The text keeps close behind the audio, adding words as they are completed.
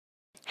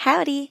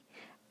Howdy,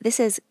 this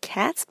is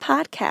Kat's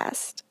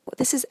Podcast.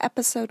 This is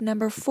episode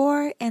number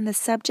 4, and the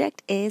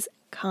subject is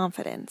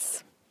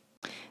confidence.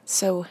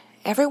 So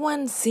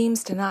everyone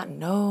seems to not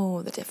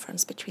know the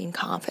difference between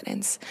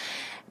confidence.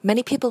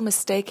 Many people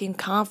mistaking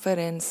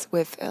confidence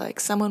with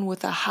someone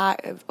with a high,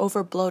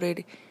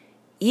 over-bloated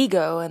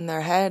ego in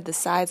their head the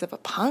size of a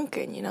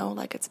pumpkin,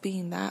 like it's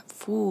being that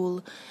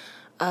full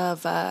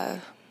of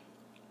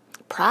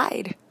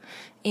pride.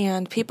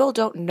 And people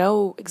don't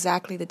know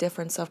exactly the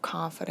difference of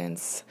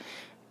confidence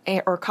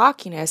or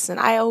cockiness. And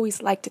I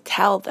always like to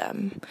tell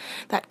them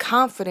that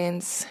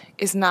confidence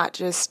is not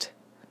just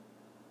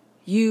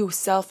you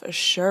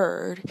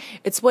self-assured.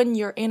 It's when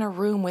you're in a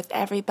room with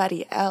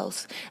everybody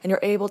else and you're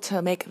able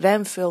to make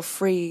them feel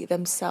free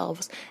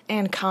themselves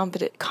and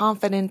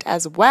confident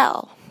as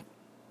well.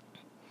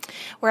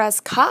 Whereas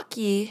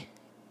cocky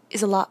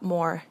is a lot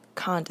more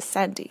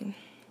condescending.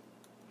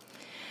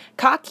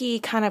 Cocky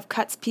kind of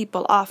cuts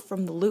people off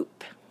from the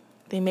loop.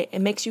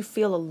 It makes you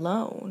feel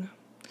alone.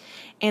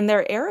 And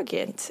they're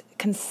arrogant,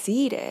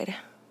 conceited,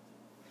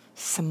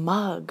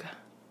 smug.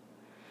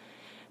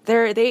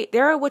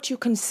 They're what you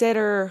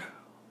consider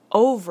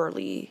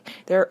overly.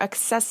 They're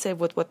excessive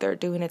with what they're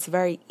doing. It's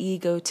very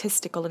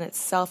egotistical and it's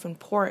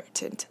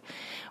self-important.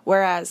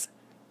 Whereas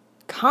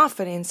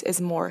confidence is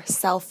more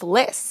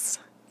selfless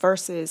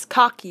versus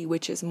cocky,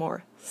 which is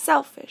more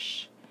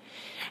selfish.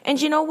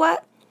 And you know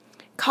what?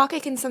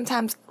 Cocky can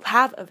sometimes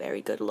have a very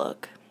good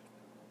look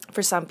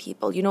for some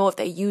people. If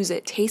they use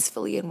it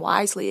tastefully and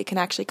wisely, it can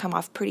actually come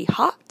off pretty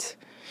hot.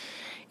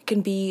 It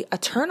can be a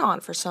turn on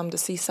for some to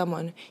see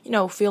someone,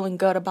 feeling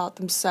good about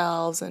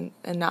themselves and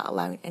not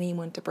allowing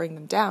anyone to bring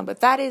them down.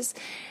 But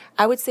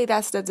I would say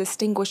that's the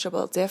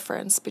distinguishable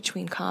difference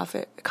between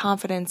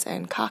confidence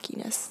and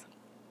cockiness.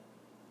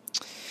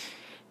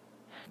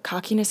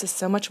 Cockiness is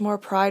so much more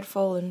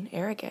prideful and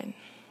arrogant.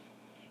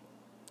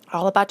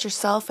 All about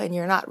yourself, and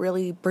you're not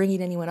really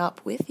bringing anyone up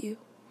with you.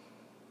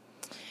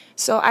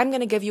 So I'm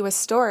going to give you a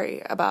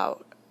story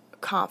about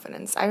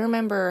confidence. I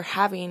remember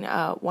having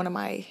one of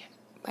my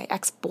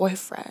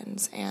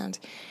ex-boyfriends, and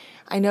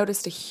I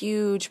noticed a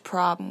huge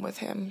problem with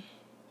him.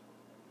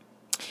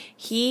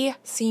 He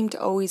seemed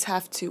to always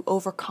have to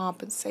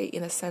overcompensate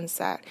in the sense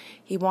that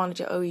he wanted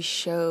to always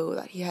show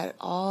that he had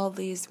all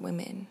these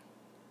women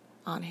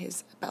on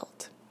his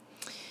belt.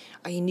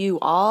 He knew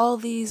all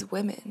these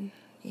women,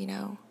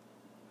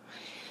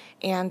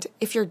 And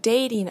if you're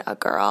dating a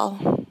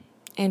girl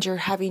and you're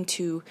having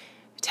to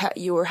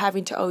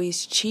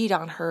always cheat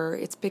on her,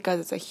 it's because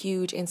it's a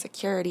huge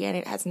insecurity, and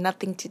it has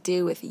nothing to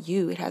do with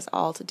you. It has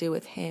all to do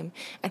with him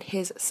and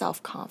his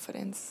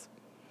self-confidence.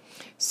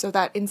 So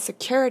that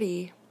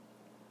insecurity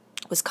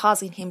was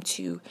causing him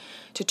to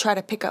try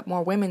to pick up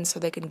more women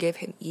so they can give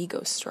him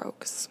ego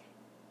strokes,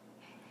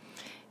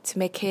 to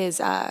make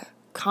his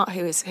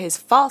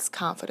false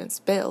confidence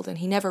build, and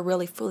he never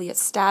really fully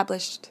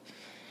established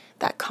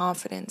that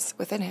confidence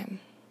within him.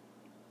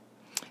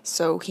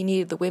 So he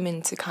needed the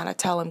women to kind of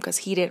tell him, because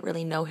he didn't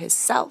really know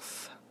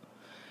himself.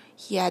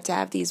 He had to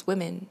have these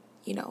women,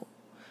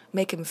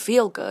 make him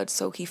feel good,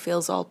 so he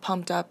feels all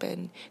pumped up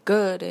and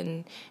good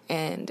and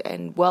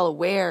well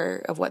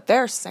aware of what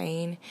they're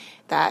saying,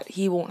 that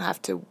he won't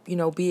have to,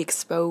 be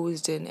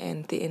exposed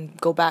and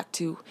go back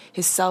to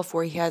his self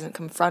where he hasn't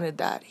confronted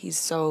that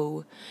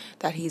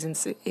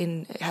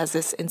has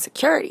this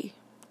insecurity,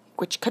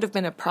 which could have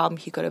been a problem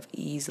he could have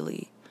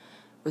easily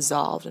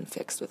resolved and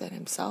fixed within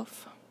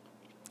himself.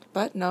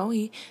 But no,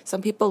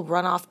 some people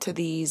run off to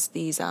these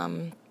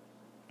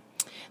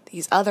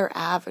other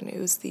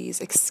avenues,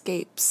 these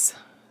escapes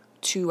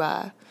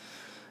to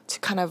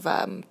kind of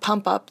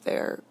pump up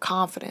their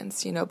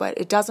confidence, but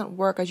it doesn't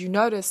work. As you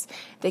notice,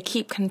 they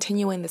keep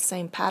continuing the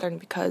same pattern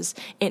because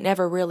it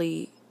never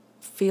really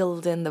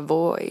filled in the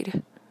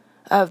void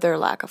of their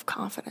lack of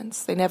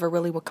confidence. They never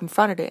really were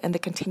confronted it, and they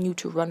continue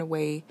to run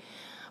away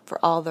for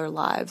all their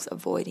lives,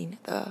 avoiding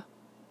the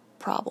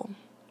problem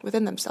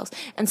within themselves.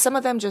 And some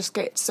of them just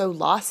get so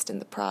lost in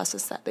the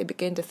process that they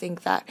begin to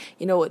think that,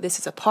 this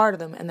is a part of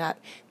them, and that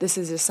this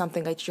is just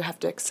something that you have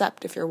to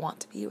accept if you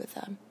want to be with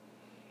them.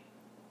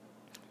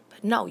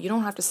 But no, you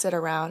don't have to sit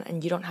around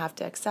and you don't have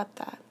to accept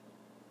that.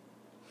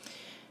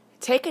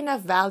 Take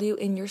enough value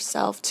in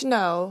yourself to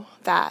know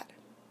that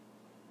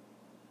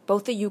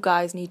both of you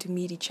guys need to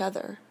meet each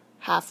other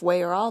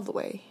halfway or all the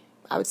way.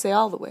 I would say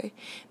all the way.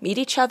 Meet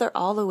each other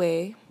all the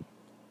way.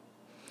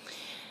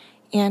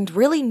 And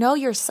really know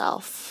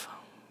yourself.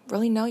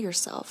 Really know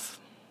yourself.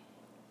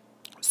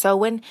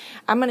 So I'm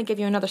going to give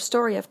you another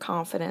story of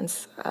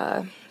confidence,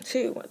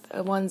 too,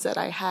 ones that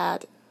I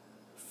had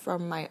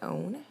from my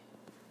own